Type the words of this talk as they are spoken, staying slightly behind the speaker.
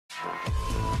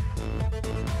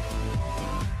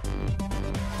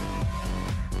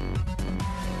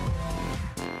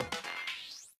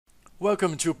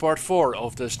Welcome to part 4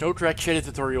 of the Snowtracks shader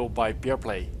tutorial by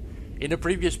Peerplay. In the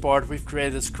previous part we've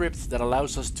created a script that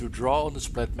allows us to draw on the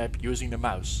split map using the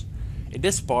mouse. In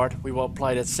this part we will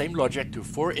apply that same logic to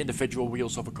 4 individual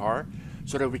wheels of a car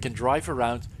so that we can drive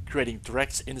around creating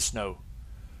tracks in the snow.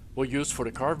 We'll use for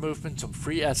the car movement some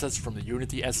free assets from the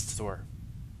Unity asset store.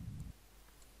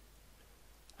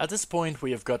 At this point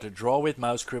we have got the draw with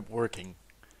mouse script working.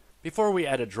 Before we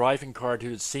add a driving car to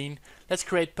the scene, let's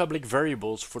create public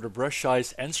variables for the brush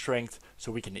size and strength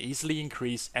so we can easily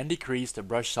increase and decrease the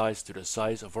brush size to the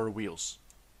size of our wheels.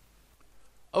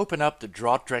 Open up the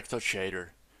drawtracks.shader.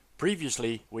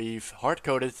 Previously we've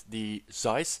hard-coded the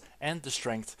size and the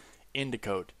strength in the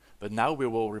code, but now we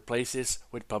will replace this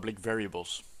with public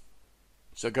variables.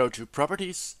 So go to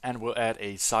properties and we'll add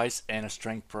a size and a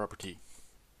strength property.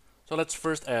 So let's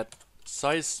first add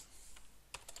size.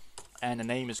 And the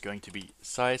name is going to be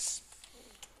size,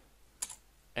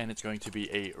 and it's going to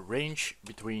be a range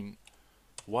between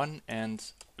 1 and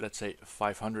let's say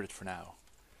 500 for now,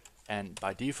 and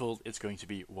by default it's going to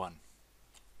be 1.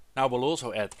 Now we'll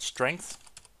also add strength,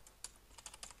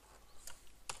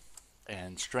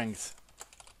 and strength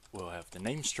will have the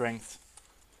name strength,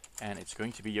 and it's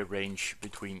going to be a range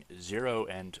between 0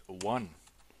 and 1,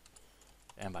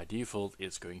 and by default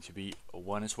it's going to be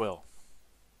 1 as well.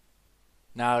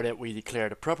 Now that we declare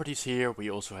the properties here,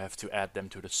 we also have to add them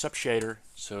to the subshader.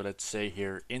 So let's say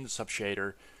here in the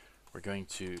subshader we're going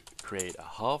to create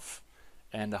a half,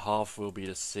 and the half will be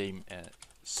the same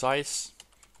size,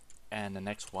 and the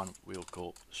next one we'll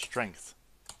call strength.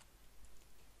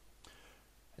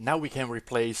 And now we can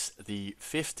replace the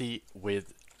 50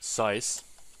 with size,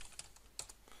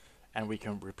 and we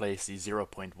can replace the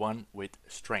 0.1 with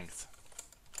strength.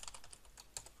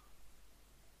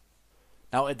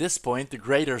 Now at this point the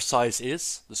greater size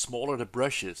is, the smaller the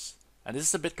brush is. And this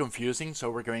is a bit confusing, so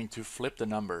we're going to flip the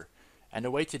number. And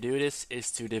the way to do this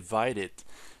is to divide it.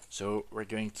 So we're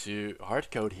going to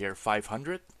hardcode here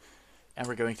 500, and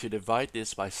we're going to divide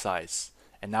this by size.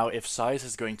 And now if size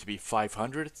is going to be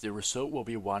 500, the result will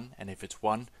be 1, and if it's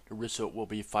 1, the result will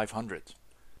be 500.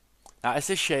 Now as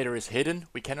this shader is hidden,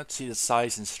 we cannot see the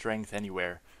size and strength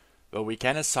anywhere, but we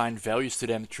can assign values to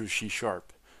them through C#.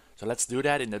 So let's do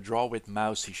that in the draw with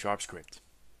mouse C# script.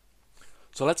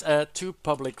 So let's add 2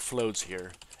 public floats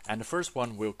here, and the first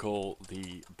one we'll call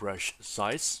the brush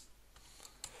size,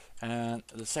 and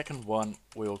the second one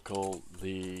we'll call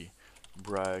the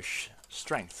brush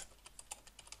strength.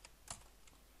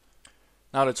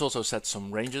 Now let's also set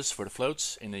some ranges for the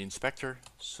floats in the inspector,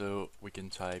 so we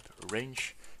can type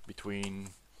range between,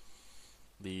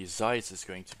 the size is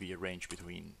going to be a range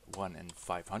between 1 and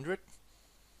 500.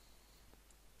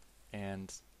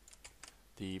 And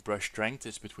the brush strength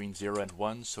is between 0 and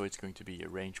 1, so it's going to be a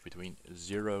range between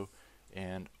 0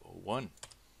 and 1.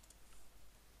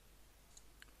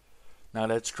 Now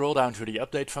let's scroll down to the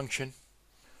update function.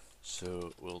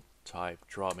 So we'll type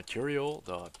draw material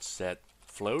dot set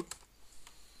float.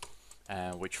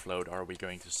 And which float are we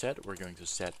going to set? We're going to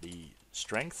set the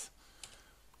strength.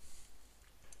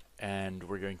 And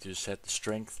we're going to set the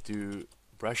strength to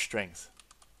brush strength.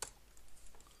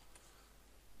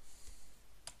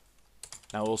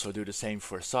 Now also do the same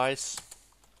for size.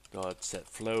 Dot set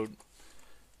float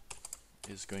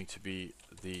is going to be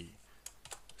the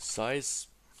size,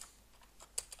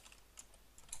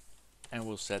 and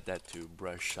we'll set that to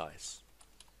brush size.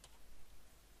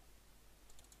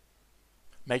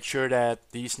 Make sure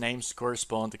that these names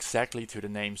correspond exactly to the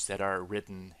names that are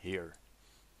written here.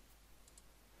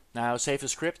 Now save the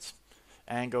script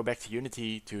and go back to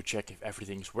Unity to check if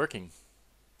everything's working.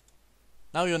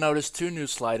 Now you'll notice 2 new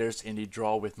sliders in the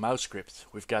draw with mouse script.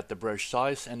 We've got the brush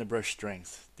size and the brush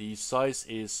strength. The size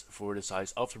is for the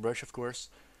size of the brush, of course,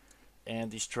 and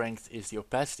the strength is the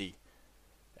opacity,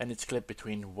 and it's clipped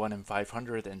between 1 and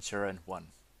 500 and 0 and 1.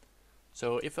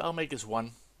 So if I'll make this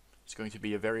 1, it's going to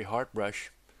be a very hard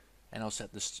brush, and I'll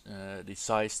set this, the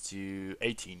size to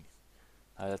 18.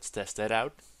 Let's test that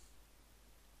out.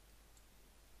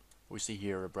 We see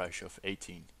here a brush of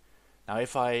 18. Now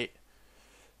if I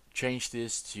change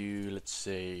this to, let's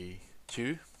say,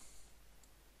 2,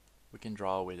 we can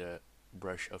draw with a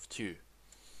brush of 2.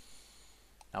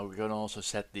 Now we're going to also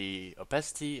set the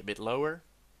opacity a bit lower.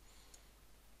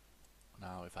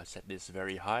 Now if I set this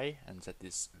very high and set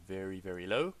this very, very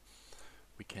low,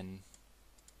 we can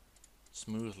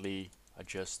smoothly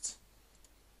adjust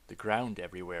the ground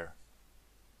everywhere.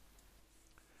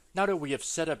 Now that we have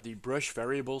set up the brush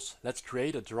variables, let's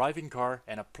create a driving car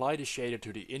and apply the shader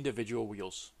to the individual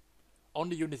wheels. On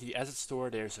the Unity asset store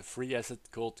there's a free asset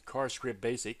called Car Script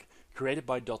Basic created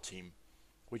by .team,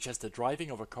 which has the driving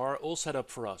of a car all set up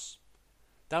for us.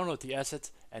 Download the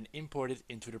asset and import it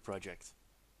into the project.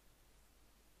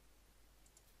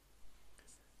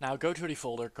 Now go to the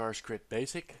folder Car Script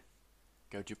Basic,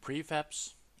 go to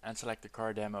Prefabs and select the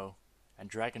car demo and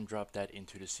drag and drop that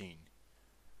into the scene.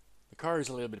 The car is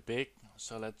a little bit big,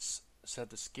 so let's set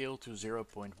the scale to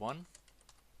 0.1.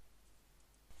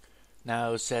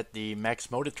 Now set the max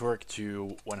motor torque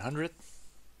to 100.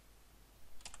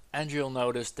 And you'll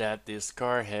notice that this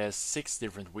car has 6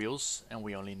 different wheels and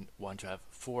we only want to have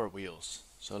 4 wheels.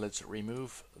 So let's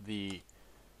remove the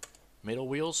middle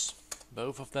wheels,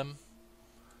 both of them.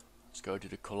 Let's go to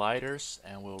the colliders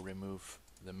and we'll remove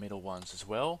the middle ones as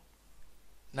well.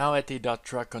 Now at the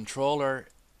 .truck controller,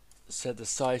 set the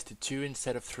size to 2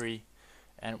 instead of 3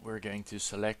 and we're going to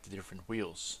select the different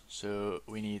wheels. So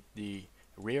we need the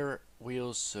rear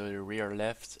wheels, so the rear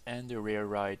left and the rear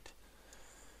right.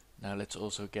 Now let's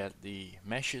also get the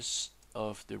meshes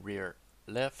of the rear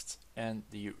left and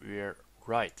the rear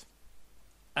right.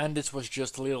 And this was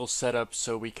just a little setup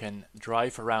so we can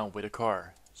drive around with a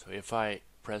car. So if I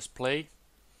press play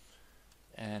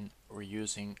and we're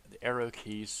using the arrow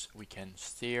keys, we can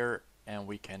steer and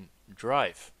we can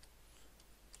drive.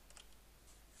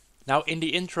 Now in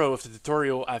the intro of the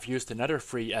tutorial I've used another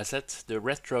free asset, the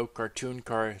retro cartoon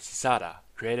car Sisada,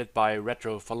 created by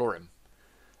Retro Valorum.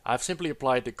 I've simply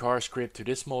applied the car script to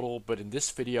this model, but in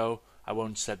this video I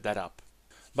won't set that up.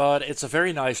 But it's a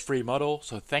very nice free model,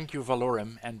 so thank you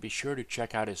Valorum and be sure to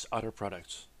check out his other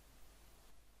products.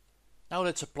 Now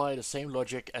let's apply the same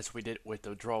logic as we did with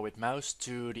the draw with mouse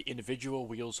to the individual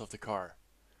wheels of the car.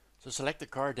 So select the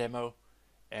car demo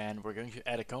and we're going to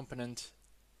add a component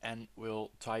and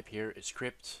we'll type here a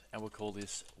script and we'll call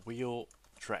this wheel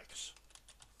tracks.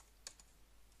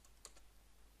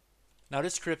 Now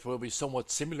this script will be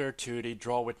somewhat similar to the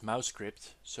draw with mouse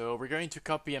script, so we're going to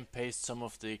copy and paste some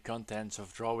of the contents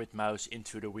of draw with mouse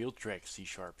into the wheel track C#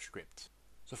 script.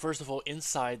 So first of all,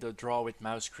 inside the draw with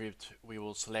mouse script we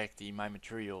will select the my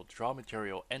material, draw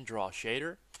material and draw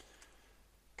shader,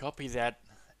 copy that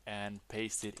and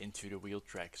paste it into the wheel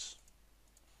tracks.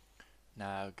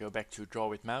 Now go back to draw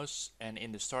with mouse and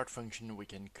in the start function we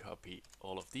can copy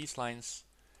all of these lines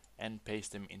and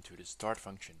paste them into the start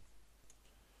function.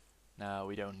 Now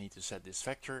we don't need to set this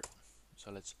vector,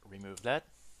 so let's remove that.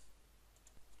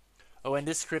 Oh, and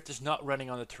this script is not running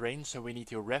on the terrain, so we need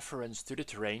to reference to the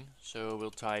terrain. So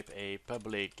we'll type a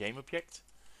public game object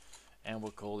and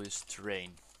we'll call this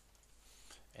terrain.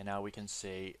 And now we can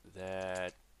say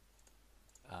that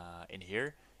in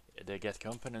here the get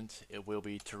component, it will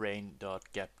be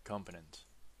terrain.getComponent.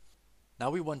 Now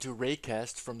we want to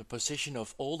raycast from the position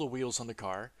of all the wheels on the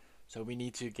car, so we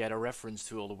need to get a reference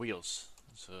to all the wheels.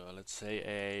 So let's say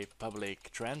a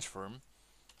public transform,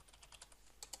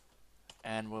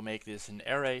 and we'll make this an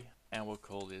array and we'll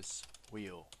call this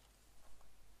wheel.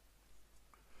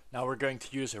 Now we're going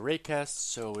to use a raycast,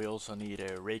 so we also need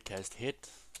a raycast hit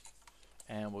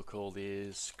and we'll call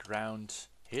this ground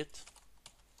hit.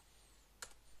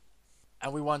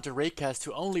 And we want the raycast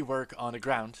to only work on the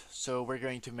ground, so we're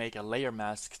going to make a layer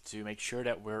mask to make sure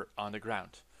that we're on the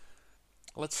ground.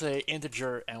 Let's say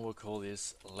integer and we'll call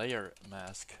this layer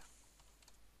mask.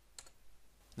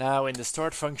 Now in the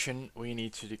start function we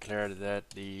need to declare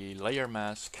that the layer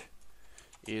mask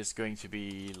is going to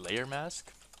be layer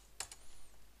mask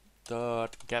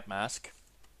dot get mask,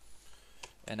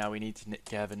 and now we need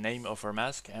to have a name of our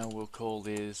mask and we'll call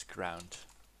this ground.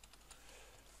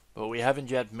 But we haven't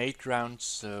yet made ground,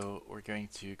 so we're going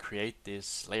to create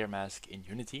this layer mask in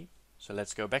Unity. So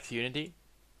let's go back to Unity.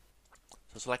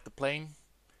 So select the plane,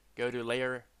 go to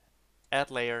layer, add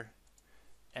layer,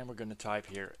 and we're going to type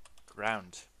here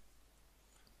ground.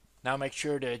 Now make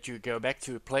sure that you go back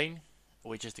to a plane,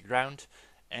 which is the ground,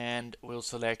 and we'll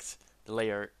select the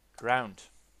layer ground.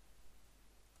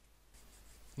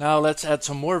 Now let's add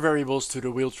some more variables to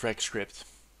the wheel track script.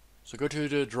 So go to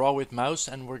the draw with mouse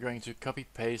and we're going to copy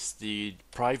paste the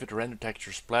private render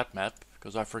texture splat map,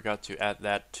 because I forgot to add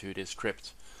that to this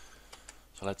script.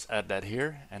 So let's add that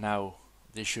here, and now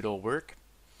this should all work.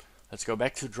 Let's go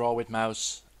back to draw with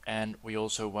mouse, and we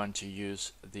also want to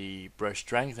use the brush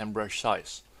strength and brush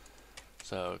size.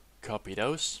 So copy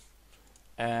those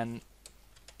and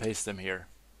paste them here.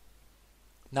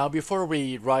 Now before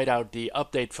we write out the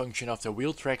update function of the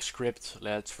wheel track script,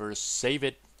 let's first save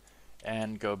it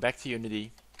and go back to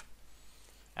Unity,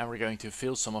 and we're going to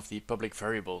fill some of the public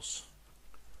variables.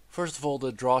 First of all,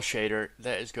 the draw shader,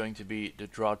 that is going to be the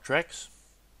draw tracks.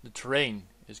 The terrain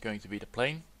is going to be the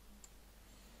plane,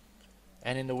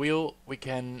 And in the wheel we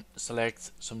can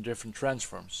select some different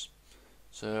transforms.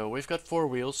 So we've got 4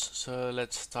 wheels, so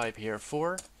let's type here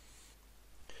 4.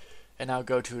 And now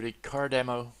go to the car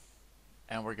demo,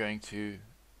 and we're going to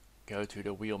go to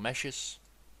the wheel meshes,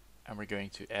 and we're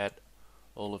going to add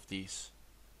all of these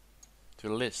to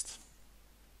the list.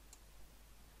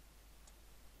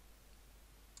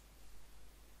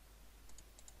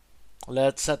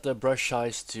 Let's set the brush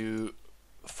size to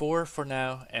 4 for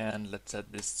now, and let's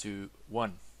set this to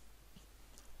 1.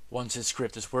 Once this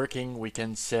script is working, we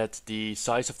can set the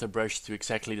size of the brush to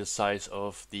exactly the size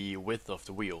of the width of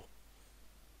the wheel.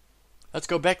 Let's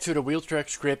go back to the wheel track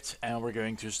script, and we're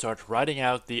going to start writing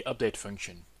out the update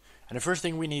function. And the first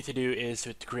thing we need to do is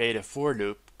to create a for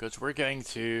loop, because we're going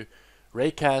to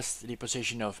raycast the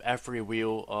position of every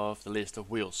wheel of the list of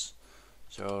wheels.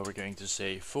 So we're going to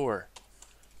say for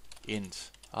int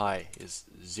I is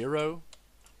 0,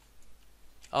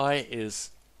 I is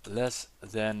less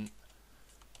than,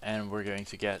 and we're going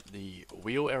to get the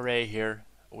wheel array here,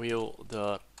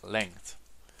 wheel.length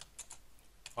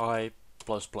I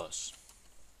plus plus.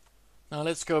 Now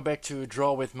let's go back to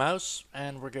draw with mouse,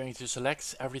 and we're going to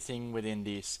select everything within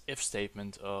this if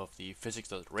statement of the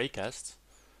physics.raycast,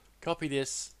 copy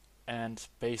this and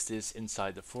paste this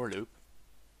inside the for loop.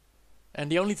 And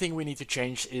the only thing we need to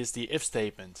change is the if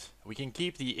statement. We can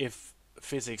keep the if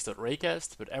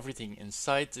physics.raycast, but everything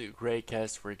inside the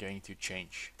raycast we're going to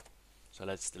change. So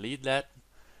let's delete that,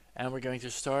 and we're going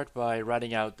to start by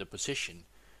writing out the position.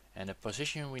 And the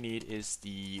position we need is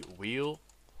the wheel,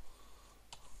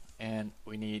 and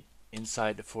we need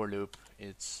inside the for loop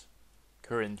its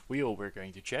current wheel we're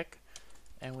going to check,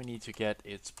 and we need to get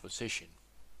its position.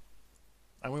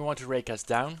 And we want to raycast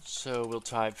down, so we'll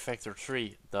type factor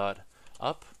 3 dot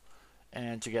up,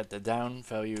 and to get the down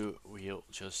value we'll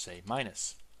just say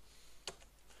minus.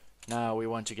 Now we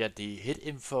want to get the hit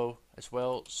info as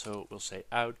well, so we'll say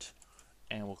out,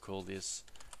 and we'll call this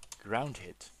ground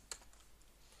hit.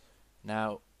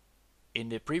 Now in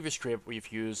the previous script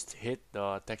we've used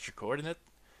hit.texture coordinate,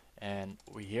 and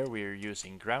here we're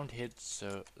using ground hit,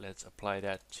 so let's apply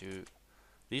that to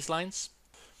these lines.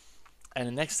 And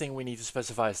the next thing we need to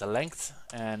specify is the length,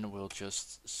 and we'll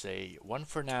just say 1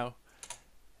 for now.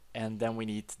 And then we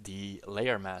need the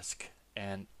layer mask,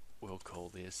 and we'll call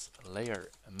this layer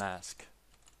mask.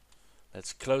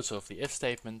 Let's close off the if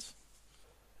statement.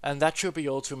 And that should be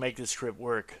all to make this script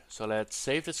work. So let's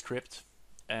save the script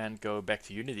and go back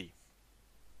to Unity.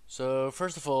 So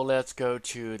first of all, let's go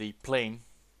to the plane,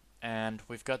 and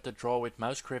we've got the draw with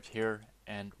mouse script here,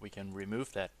 and we can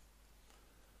remove that.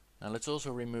 Now let's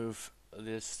also remove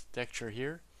this texture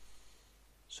here.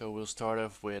 So we'll start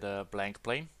off with a blank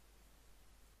plane.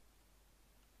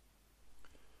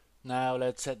 Now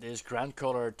let's set this ground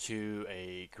color to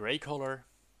a gray color,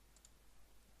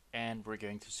 and we're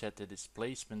going to set the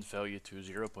displacement value to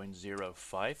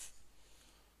 0.05.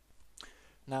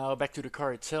 Now back to the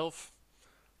car itself.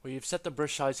 We've set the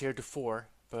brush size here to 4,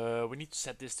 but we need to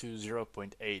set this to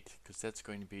 0.8 because that's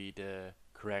going to be the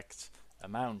correct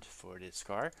amount for this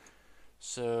car.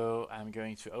 So I'm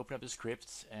going to open up the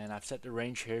script, and I've set the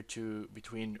range here to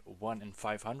between 1 and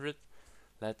 500.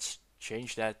 Let's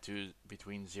change that to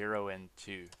between 0 and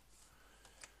 2.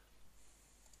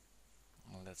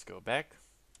 Let's go back.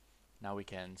 Now we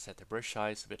can set the brush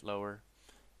size a bit lower,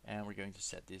 and we're going to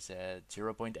set this at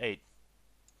 0.8.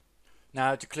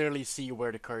 Now to clearly see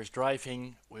where the car is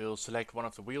driving, we'll select one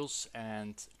of the wheels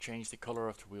and change the color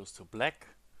of the wheels to black.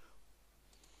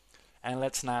 And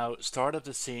let's now start up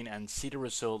the scene and see the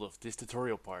result of this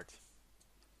tutorial part.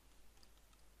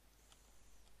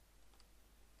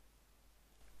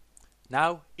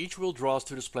 Now each wheel draws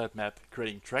to the splat map,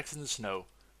 creating tracks in the snow.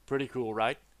 Pretty cool,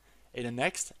 right? In the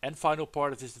next and final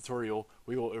part of this tutorial,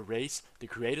 we will erase the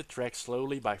created tracks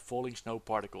slowly by falling snow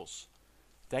particles.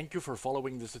 Thank you for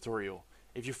following this tutorial.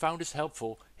 If you found this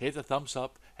helpful, hit a thumbs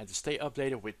up, and to stay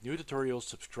updated with new tutorials,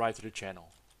 subscribe to the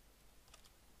channel.